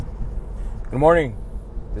Good morning.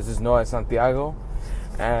 This is Noah Santiago,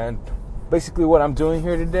 and basically what I'm doing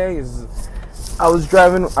here today is I'm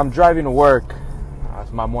driving to work.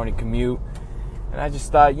 It's my morning commute, and I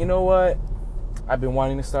just thought, you know what? I've been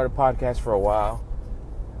wanting to start a podcast for a while.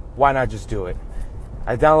 Why not just do it?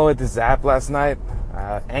 I downloaded this app last night,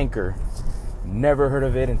 Anchor. Never heard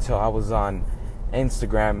of it until I was on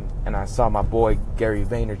Instagram and I saw my boy Gary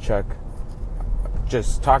Vaynerchuk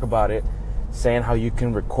just talk about it, saying how you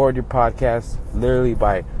can record your podcast literally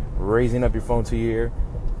by raising up your phone to your ear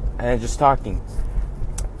and just talking.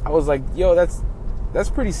 I was like, yo, that's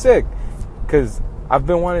pretty sick, because I've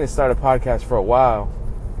been wanting to start a podcast for a while,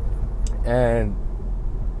 and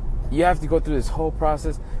you have to go through this whole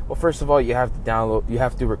process. Well, first of all, you have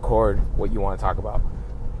to record what you want to talk about.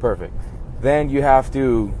 Perfect. Then you have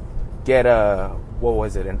to get an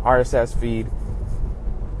RSS feed,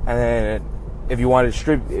 and then if you want to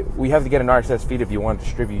distribute, we have to get an RSS feed if you want to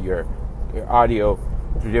distribute your audio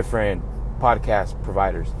through different podcast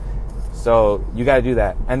providers. So you got to do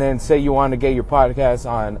that. And then say you want to get your podcast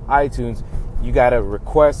on iTunes, you got to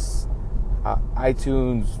request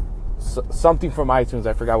iTunes, something from iTunes,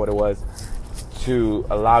 I forgot what it was, to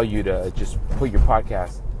allow you to just put your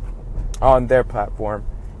podcast on their platform.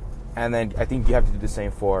 And then I think you have to do the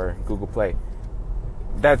same for Google Play.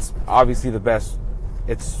 That's obviously the best.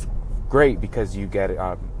 It's great because you get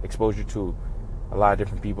exposure to a lot of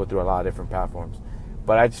different people through a lot of different platforms.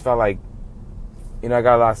 But I just felt like, I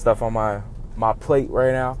got a lot of stuff on my plate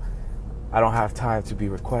right now. I don't have time to be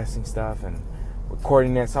requesting stuff and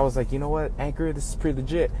recording it. So I was like, you know what, Anchor, this is pretty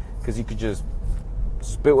legit, because you could just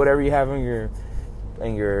spit whatever you have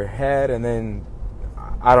in your head, and then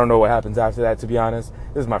I don't know what happens after that, to be honest.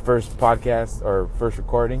 This is my first podcast or first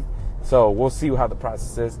recording, so we'll see how the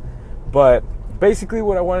process is. But basically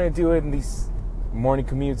what I wanted to do in these morning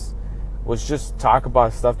commutes was just talk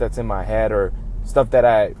about stuff that's in my head, or stuff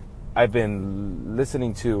that I've been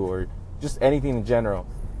listening to, or just anything in general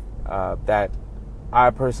that I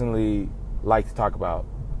personally like to talk about.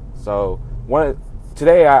 So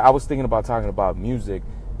today I was thinking about talking about music,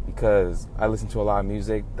 because I listen to a lot of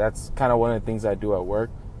music. That's kind of one of the things I do at work.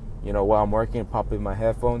 While I'm working, pop in my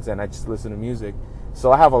headphones and I just listen to music.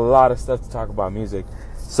 So I have a lot of stuff to talk about music.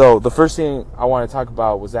 So the first thing I want to talk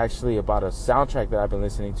about was actually about a soundtrack that I've been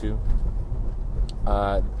listening to.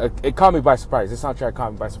 It caught me by surprise. This soundtrack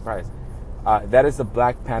caught me by surprise. That is the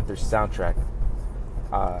Black Panther soundtrack.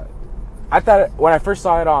 I thought when I first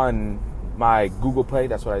saw it on my Google Play,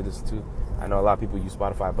 that's what I listen to. I know a lot of people use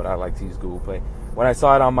Spotify, but I like to use Google Play. When I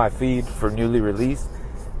saw it on my feed for newly released,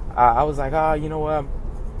 I was like, you know what?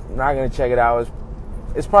 I'm not going to check it out.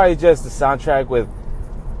 It's probably just a soundtrack with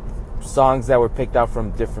songs that were picked out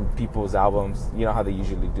from different people's albums. You know how they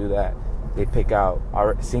usually do that. They pick out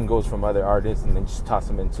singles from other artists and then just toss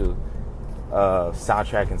them into a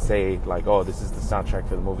soundtrack and say, like, oh, this is the soundtrack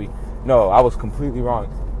for the movie. No, I was completely wrong.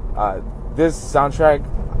 This soundtrack,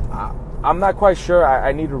 I'm not quite sure.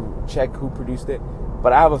 I need to check who produced it.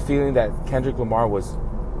 But I have a feeling that Kendrick Lamar was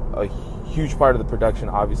a huge part of the production,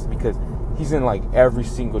 obviously, because he's in like every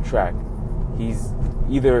single track. It's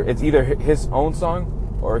either his own song,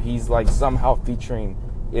 or he's like somehow featuring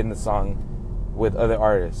in the song with other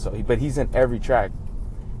artists. But he's in every track.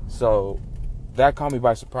 So that caught me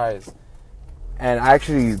by surprise. And I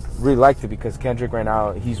actually really liked it, because Kendrick right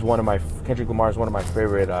now, Kendrick Lamar is one of my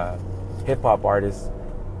favorite hip hop artists.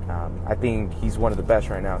 I think he's one of the best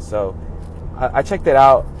right now. So I checked it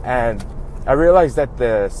out, and I realized that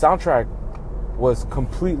the soundtrack was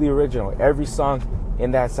completely original. Every song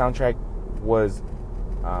in that soundtrack was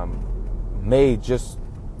made just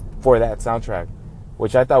for that soundtrack,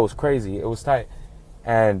 which I thought was crazy. It was tight.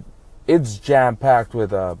 And it's jam-packed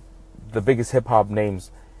with the biggest hip-hop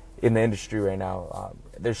names in the industry right now.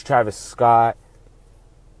 There's Travis Scott,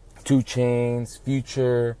 2 Chainz,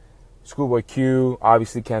 Future, Schoolboy Q,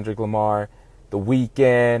 obviously Kendrick Lamar, The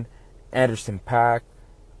Weeknd, Anderson .Paak,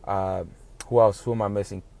 who else? Who am I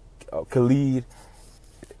missing? Khalid.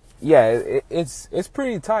 Yeah, it's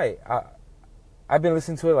pretty tight. I've been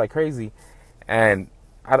listening to it like crazy, and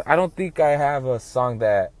I don't think I have a song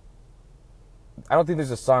that. I don't think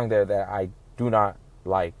there's a song there that I do not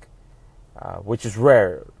like, which is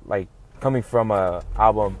rare. Like coming from a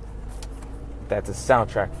album that's a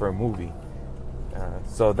soundtrack for a movie.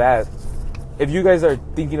 So that, if you guys are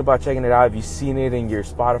thinking about checking it out, if you've seen it in your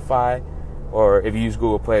Spotify, or if you use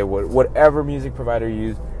Google Play, whatever music provider you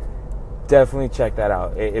use, definitely check that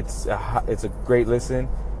out. It's a great listen.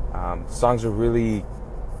 Songs are really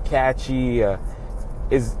catchy.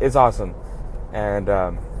 It's awesome. And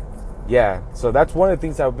yeah, so that's one of the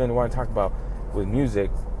things I've been wanting to talk about with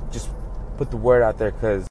music. Just put the word out there, because